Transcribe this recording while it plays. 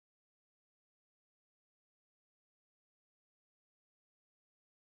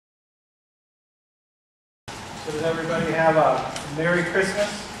So does everybody have a Merry Christmas?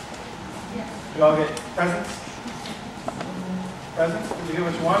 Yes. You all get presents? Presents? Did you get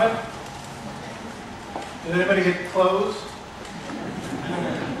what you wanted? Did anybody get clothes?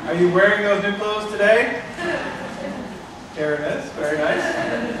 Are you wearing those new clothes today? Karen is. Very nice.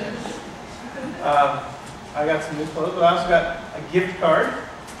 I got some new clothes, but I also got a gift card.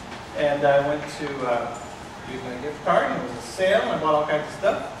 And I went to use my gift card, and it was a sale. I bought all kinds of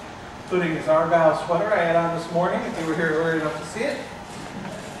stuff, including this Argyle sweater I had on this morning. If you were here early enough to see it,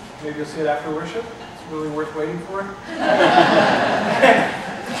 maybe you'll see it after worship. It's really worth waiting for.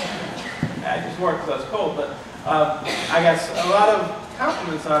 I just wore it because I was cold, but I got a lot of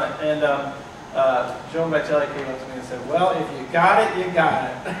compliments on it. And Joan Vitelli came up to me and said, "Well, if you got it, you got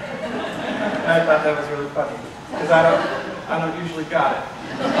it." And I thought that was really funny because I don't usually got it.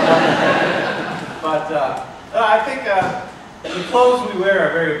 But I think the clothes we wear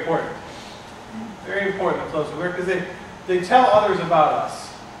are very important. Very important, the clothes we wear, because they tell others about us.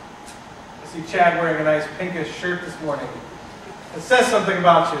 I see Chad wearing a nice pinkish shirt this morning. It says something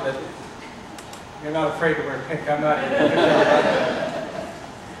about you that you're not afraid to wear pink. I'm not. It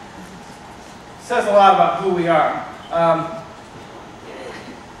says a lot about who we are.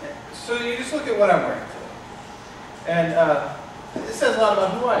 So you just look at what I'm wearing today. And it says a lot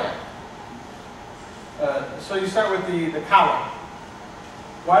about who I am. So you start with the collar.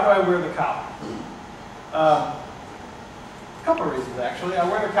 Why do I wear the collar? A couple of reasons, actually. I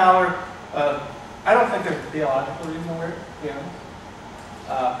wear the collar. I don't think there's a theological reason to wear it, to be honest.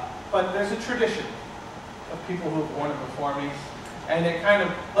 But there's a tradition of people who have worn it before me, and it kind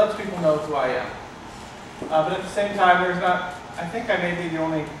of lets people know who I am. But at the same time, there's not. I think I may be the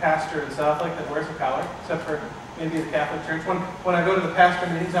only pastor in Southlake that wears a collar, except for maybe the Catholic Church. When I go to the pastor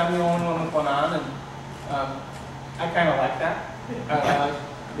meetings, I'm the only one with one on, and I kind of like that. I like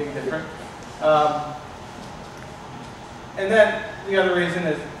being different. And then the other reason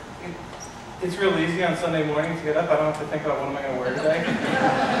is it's real easy on Sunday morning to get up. I don't have to think about what am I going to wear today.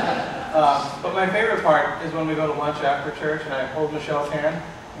 But my favorite part is when we go to lunch after church and I hold Michelle's hand,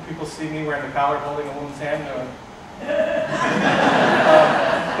 and people see me wearing the collar holding a woman's hand, and they're like,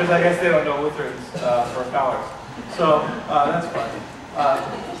 because I guess they don't know Lutherans for collars. So that's fun.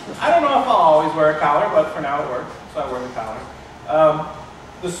 I don't know if I'll always wear a collar, but for now it works, so I wear the collar.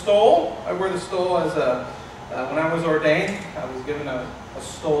 The stole, I wear the stole as when I was ordained, I was given a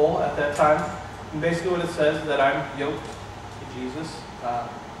stole at that time. And basically what it says is that I'm yoked to Jesus. That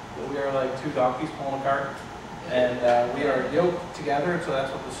we are like two donkeys pulling a cart. And we are yoked together, so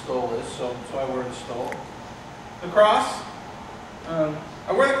that's what the stole is. So I wear the stole. The cross,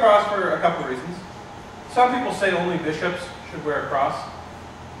 I wear the cross for a couple of reasons. Some people say only bishops should wear a cross.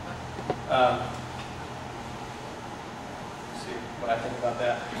 See what I think about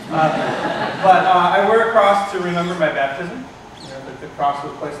that. But I wear a cross to remember my baptism. You know, the cross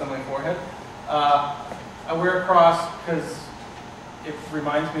was placed on my forehead. I wear a cross because it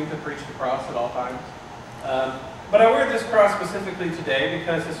reminds me to preach the cross at all times. But I wear this cross specifically today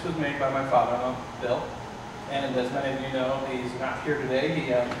because this was made by my father-in-law, Bill. And as many of you know, he's not here today. He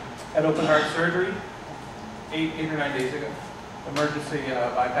had open heart surgery 8 or 9 days ago. Emergency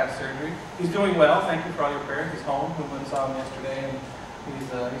bypass surgery. He's doing well. Thank you for all your prayers. He's home. We went and saw him yesterday, and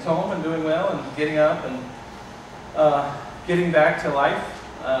he's home and doing well and getting up and getting back to life.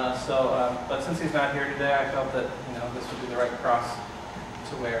 But since he's not here today, I felt that this would be the right cross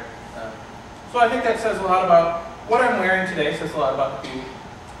to wear. So I think that says a lot about what I'm wearing today. Says a lot about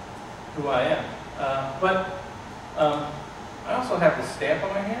who I am. But I also have the stamp on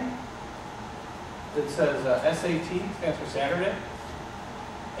my hand that says SAT, stands for Saturday.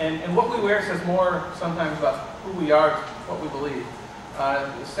 And what we wear says more sometimes about who we are, what we believe.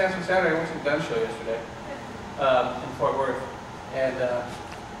 It stands for Saturday. I went to the gun show yesterday in Fort Worth, and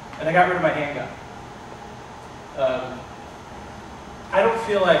I got rid of my handgun. I don't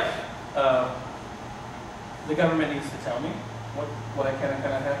feel like the government needs to tell me what I can and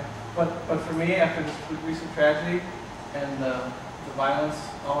cannot have. But for me, after this recent tragedy and the violence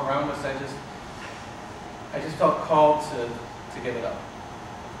all around us, I just felt called to give it up.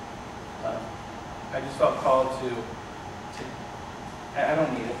 I just felt called to I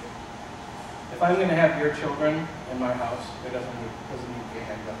don't need it. If I'm going to have your children in my house, there doesn't need to be a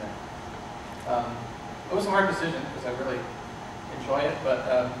handgun there. It was a hard decision because I really enjoy it,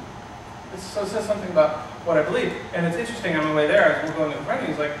 but it says something about what I believe. And it's interesting, on my way there, as we're going to the front,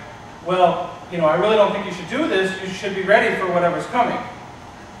 he's like, well, I really don't think you should do this. You should be ready for whatever's coming.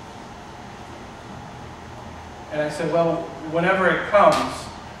 And I said, well, whenever it comes,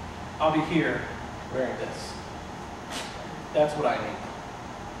 I'll be here wearing this. That's what I need.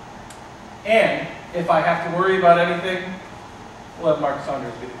 And If I have to worry about anything, we'll have Mark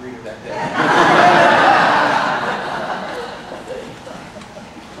Saunders get a greeter that day.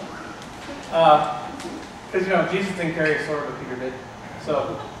 Because, you know, Jesus didn't carry a sword, but Peter did.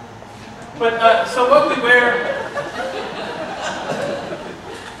 So, but, so what we wear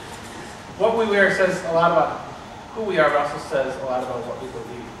says a lot about who we are, but also says a lot about what we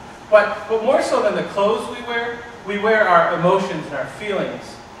believe. But more so than the clothes we wear our emotions and our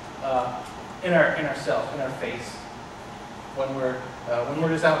feelings in ourselves, in our face, when we're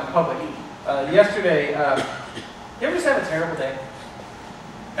just out in public. Yesterday, you ever just have a terrible day?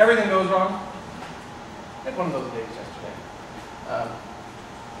 Everything goes wrong? I had one of those days yesterday.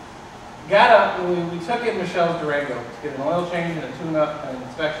 Got up, we took in Michelle's Durango to get an oil change and a tune-up and an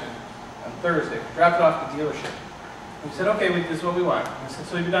inspection on Thursday. We dropped it off at the dealership. We said, okay, this is what we want. I said,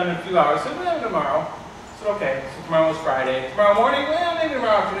 so we'll be done in a few hours. I said, we'll have it tomorrow. I said, okay. So tomorrow was Friday. Tomorrow morning? Well, maybe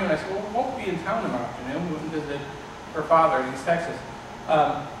tomorrow afternoon. I said, well, we won't be in town tomorrow afternoon. We went and visited her father in East Texas.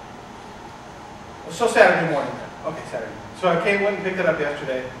 So Saturday morning then. Okay, Saturday. So I went and picked it up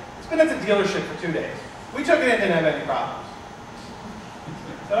yesterday. It's been at the dealership for 2 days. We took it in, didn't have any problems.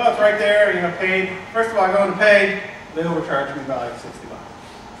 So it's right there, you know, paid. First of all, I go in to pay. They overcharged me by like $60.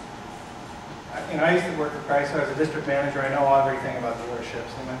 You know, I used to work for Chrysler as a district manager. I know everything about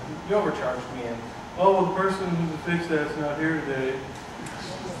dealerships. And you overcharged me, and well, the person who fixed that's not here today.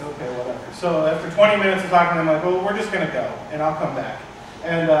 Okay, whatever. So after 20 minutes of talking to them, I'm like, well, we're just going to go, and I'll come back.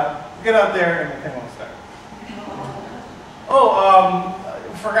 And get out there, and the thing won't start. Oh,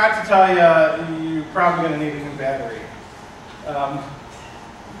 forgot to tell you, you're probably going to need a new battery.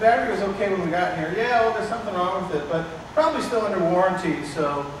 The battery was okay when we got here. Yeah, well, there's something wrong with it, but probably still under warranty.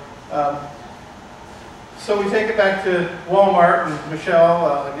 So, so we take it back to Walmart, and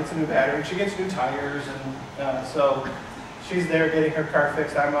Michelle gets a new battery. She gets new tires, and so she's there getting her car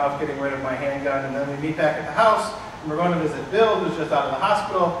fixed. I'm off getting rid of my handgun, and then we meet back at the house, and we're going to visit Bill, who's just out of the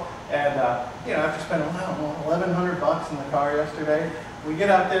hospital. And you know, after spending, I don't know, $1,100 in the car yesterday, we get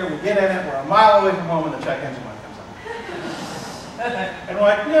out there, we get in it, we're a mile away from home, and the check engine light comes on. And we're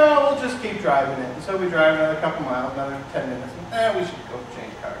like, no, we'll just keep driving it. And so we drive another couple miles, another 10 minutes, and we should go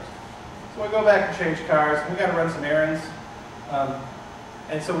change cars. So we go back and change cars, and we got to run some errands.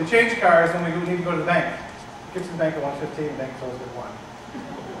 And so we change cars, and we need to go to the bank. Get to the bank at 1:15, the bank closed at 1.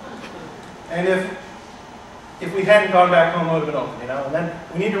 And if we hadn't gone back home, it would have been open, you know. And then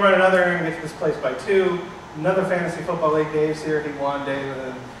we need to run another errand and get to this place by 2. Another fantasy football league. Dave's here. He won. David.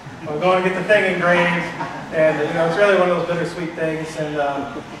 And we're going to get the thing engraved. And you know, it's really one of those bittersweet things. And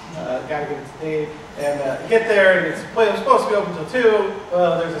got to give it to Dave. And get there, and it's supposed to be open until 2.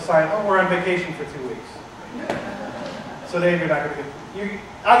 Well, there's a sign. Oh, we're on vacation for 2 weeks. So Dave, you're not going to get.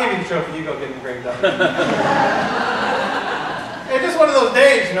 I'll give you the trophy. You go get engraved up. It's just one of those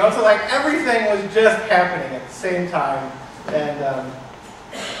days, you know. So like everything was just happening at the same time, and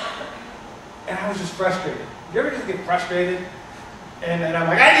I was just frustrated. You ever just get frustrated? And I'm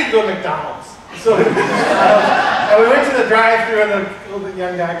like, I need to go to McDonald's. So and we went to the drive-thru, and the little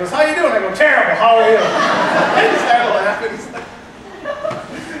young guy goes, "How you doing?" I go, "Terrible. How are you?" And he started laughing. He's like,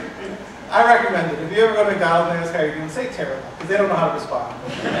 I recommend it. If you ever go to McDonald's and ask how you're doing, say terrible, because they don't know how to respond.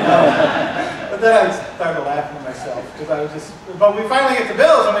 But then I started laughing to myself, because I was just, but we finally get to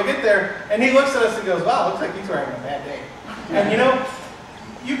Bill's, and we get there, and he looks at us and goes, wow, looks like he's having a bad day. And you know,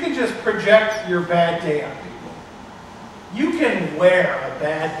 you can just project your bad day on people. You can wear a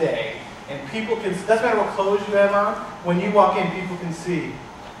bad day, and people can, doesn't matter what clothes you have on, when you walk in, people can see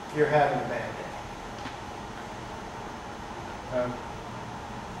you're having a bad day.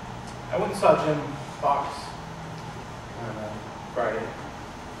 I went and saw Jim Fox on Friday,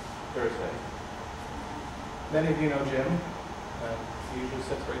 Thursday. Many of you know Jim. He usually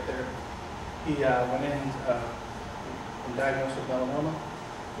sits right there. He went in and diagnosed with melanoma.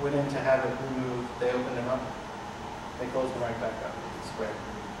 Went in to have it removed. They opened him up. They closed him right back up. It spread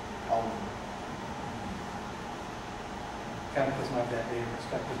all over. Kind of puts my bad day in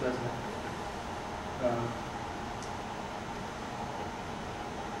perspective, doesn't it?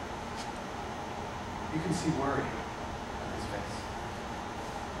 You can see worry on his face.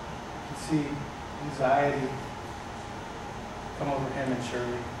 You can see anxiety come over him and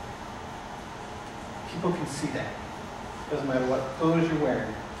Shirley. People can see that. Doesn't matter what clothes you're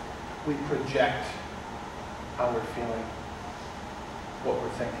wearing, we project how we're feeling, what we're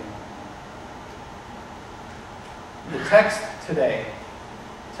thinking. The text today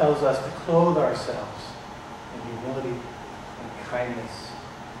tells us to clothe ourselves in humility and kindness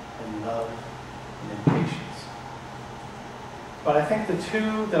and love and in patience. But I think the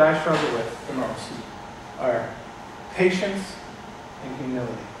two that I struggle with the most are patience and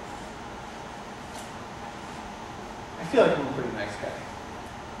humility. I feel like I'm a pretty nice guy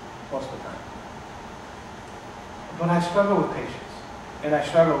most of the time. But I struggle with patience, and I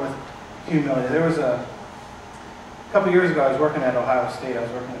struggle with humility. There was a couple years ago, I was working at Ohio State. I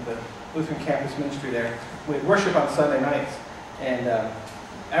was working at the Lutheran campus ministry there. We had worship on Sunday nights, and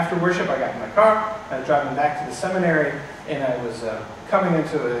after worship, I got in my car. I was driving back to the seminary, and I was coming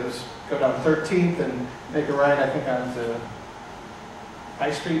into it. It was go down 13th and make a right, I think, onto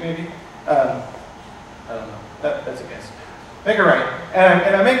High Street, maybe. I don't know. That's a guess. Make a right,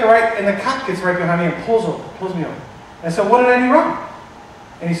 and I make a right, and the cop gets right behind me and pulls me over. And I said, "What did I do wrong?"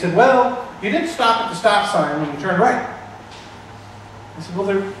 And he said, "Well, you didn't stop at the stop sign when you turned right." I said, "Well,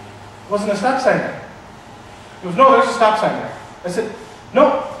 there wasn't a stop sign there." He goes, "No, there's a stop sign there." I said,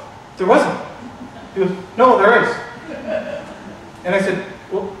 "No, there wasn't." He goes, "No, there is." And I said,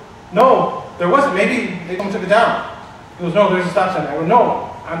 "Well, no, there wasn't. Maybe someone took it down." He goes, "No, there's a stop sign." I go, "No,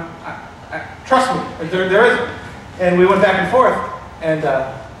 trust me, there isn't." And we went back and forth, and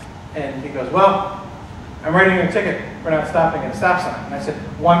he goes, "Well, I'm writing you a ticket for not stopping at a stop sign." And I said,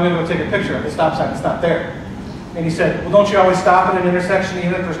 "Well, I'm going to go take a picture of the stop sign that's not there." And he said, "Well, don't you always stop at an intersection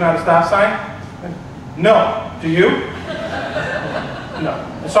even if there's not a stop sign?" "No. Do you?" "No."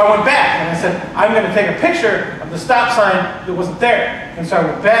 And so I went back and I said, "I'm going to take a picture of the stop sign that wasn't there." And so I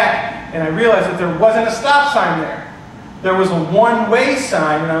went back and I realized that there wasn't a stop sign there. There was a one-way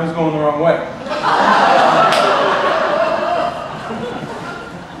sign and I was going the wrong way.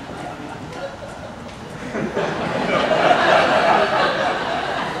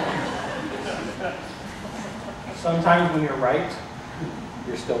 Sometimes when you're right,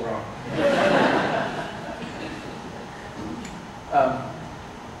 you're still wrong.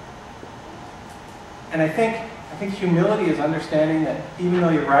 And I think humility is understanding that even though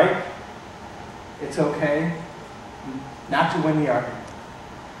you're right, it's okay not to win the argument.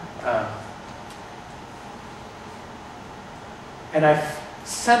 And I've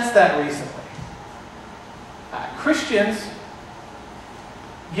sensed that recently. Christians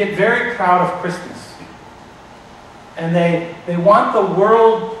get very proud of Christmas. And they want the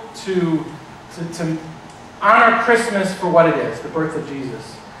world to honor Christmas for what it is, the birth of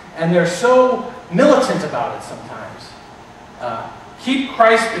Jesus. And they're so militant about it sometimes. Keep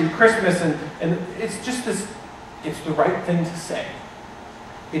Christ in Christmas, and it's just this, it's the right thing to say.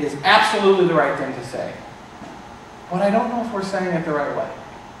 It is absolutely the right thing to say. But I don't know if we're saying it the right way.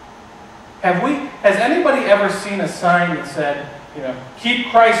 Has anybody ever seen a sign that said,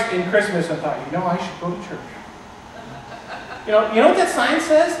 keep Christ in Christmas, and thought, I should go to church? You know what that sign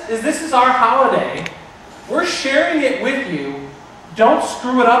says? This is our holiday. We're sharing it with you. Don't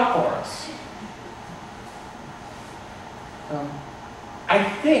screw it up for us. I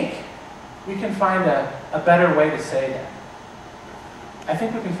think we can find a better way to say that. I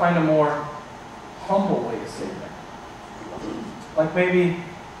think we can find a more humble way to say that. Like maybe,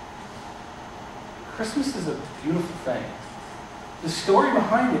 Christmas is a beautiful thing. The story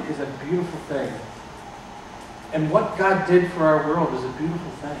behind it is a beautiful thing. And what God did for our world is a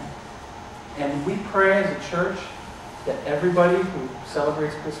beautiful thing. And we pray as a church that everybody who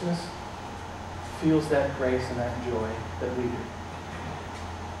celebrates Christmas feels that grace and that joy that we do.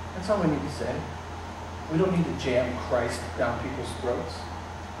 That's all we need to say. We don't need to jam Christ down people's throats.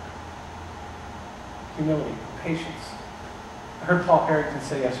 Humility, patience. I heard Paul Harrington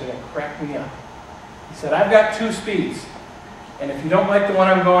say yesterday, cracked me up. He said, "I've got two speeds. And if you don't like the one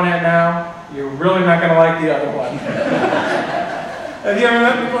I'm going at now, you're really not going to like the other one." Have you ever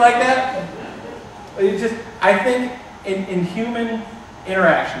met people like that? I think in human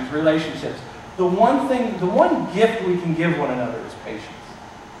interactions, relationships, the one gift we can give one another is patience.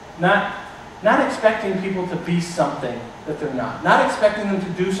 Not expecting people to be something that they're not. Not expecting them to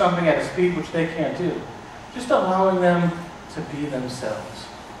do something at a speed which they can't do. Just allowing them to be themselves.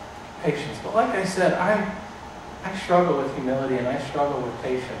 Patience. But like I said, I struggle with humility and I struggle with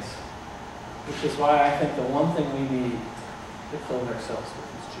patience, which is why I think the one thing we need to clothe ourselves with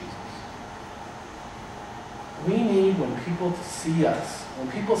is Jesus. We need, when people see us, when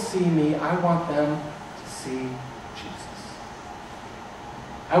people see me, I want them to see Jesus.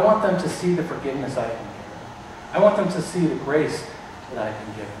 I want them to see the forgiveness I've been given. I want them to see the grace that I've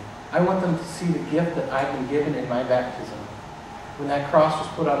been given. I want them to see the gift that I've been given in my baptism. When that cross was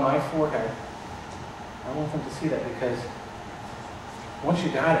put on my forehead, I want them to see that, because once you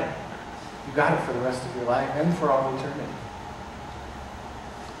got it for the rest of your life and for all eternity.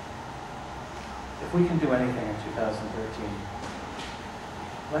 If we can do anything in 2013,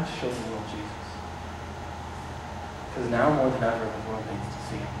 let's show the world Jesus. Because now more than ever, the world needs to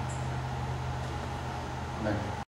see him. Amen.